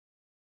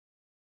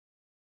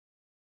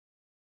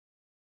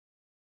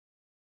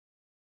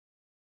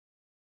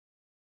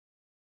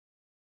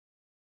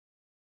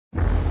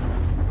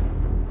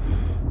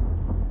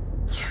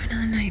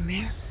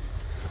nightmare.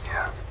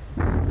 Yeah.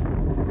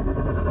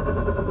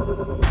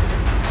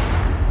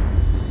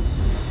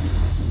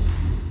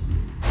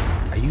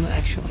 Are you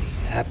actually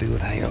happy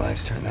with how your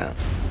life's turned out?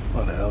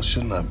 Why the hell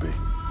shouldn't I be?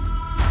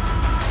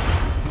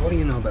 What do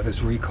you know about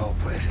this recall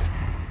place?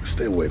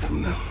 Stay away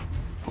from them.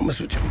 Don't mess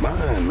with your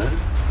mind, man.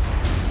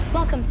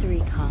 Welcome to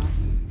Recall.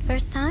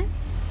 First time?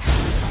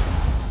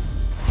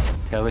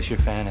 Tell us your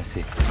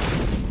fantasy.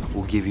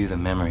 We'll give you the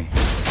memory.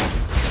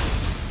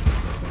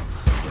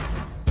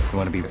 You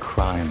want to be a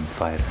crime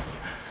fighter,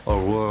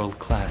 or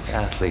world-class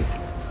athlete,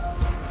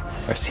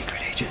 or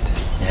secret agent?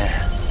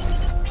 Yeah.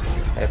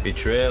 Happy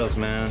trails,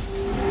 man.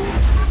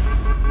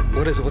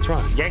 What is it? What's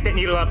wrong? Yank that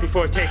needle out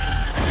before it takes.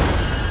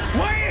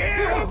 Why are you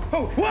here?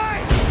 Oh, why?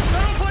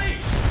 No,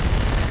 please!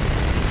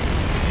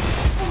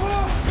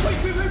 Oh, wait.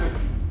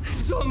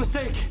 It's all a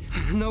mistake.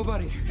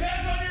 Nobody.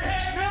 Hands on your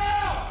head now!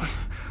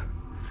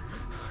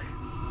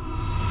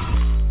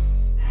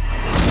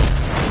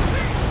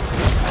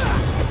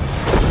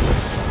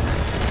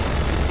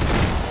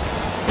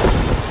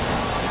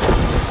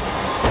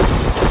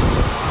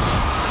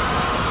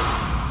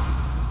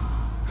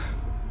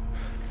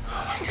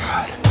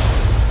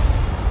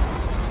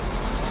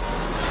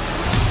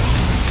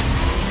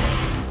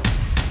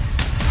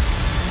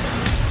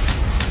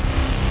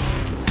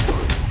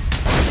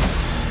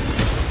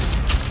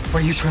 Why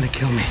are you trying to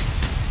kill me?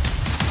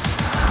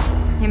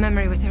 Your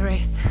memory was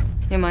erased.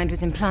 Your mind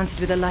was implanted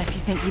with a life you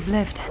think you've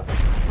lived.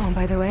 Oh,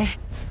 by the way,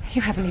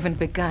 you haven't even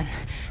begun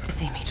to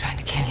see me trying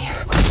to kill you.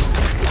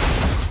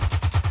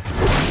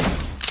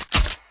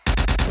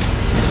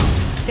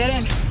 Get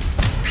in.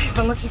 I've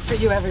been looking for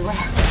you everywhere.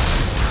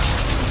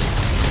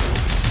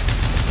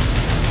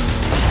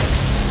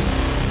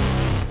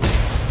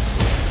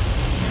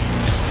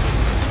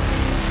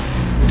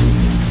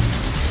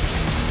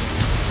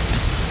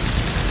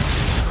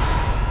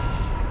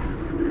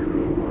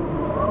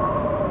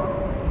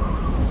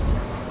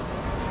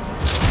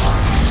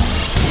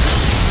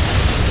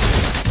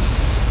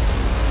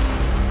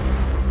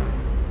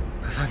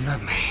 If I'm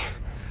not me,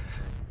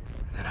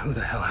 then who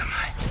the hell am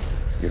I?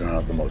 You don't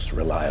have the most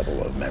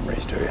reliable of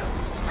memories, do you?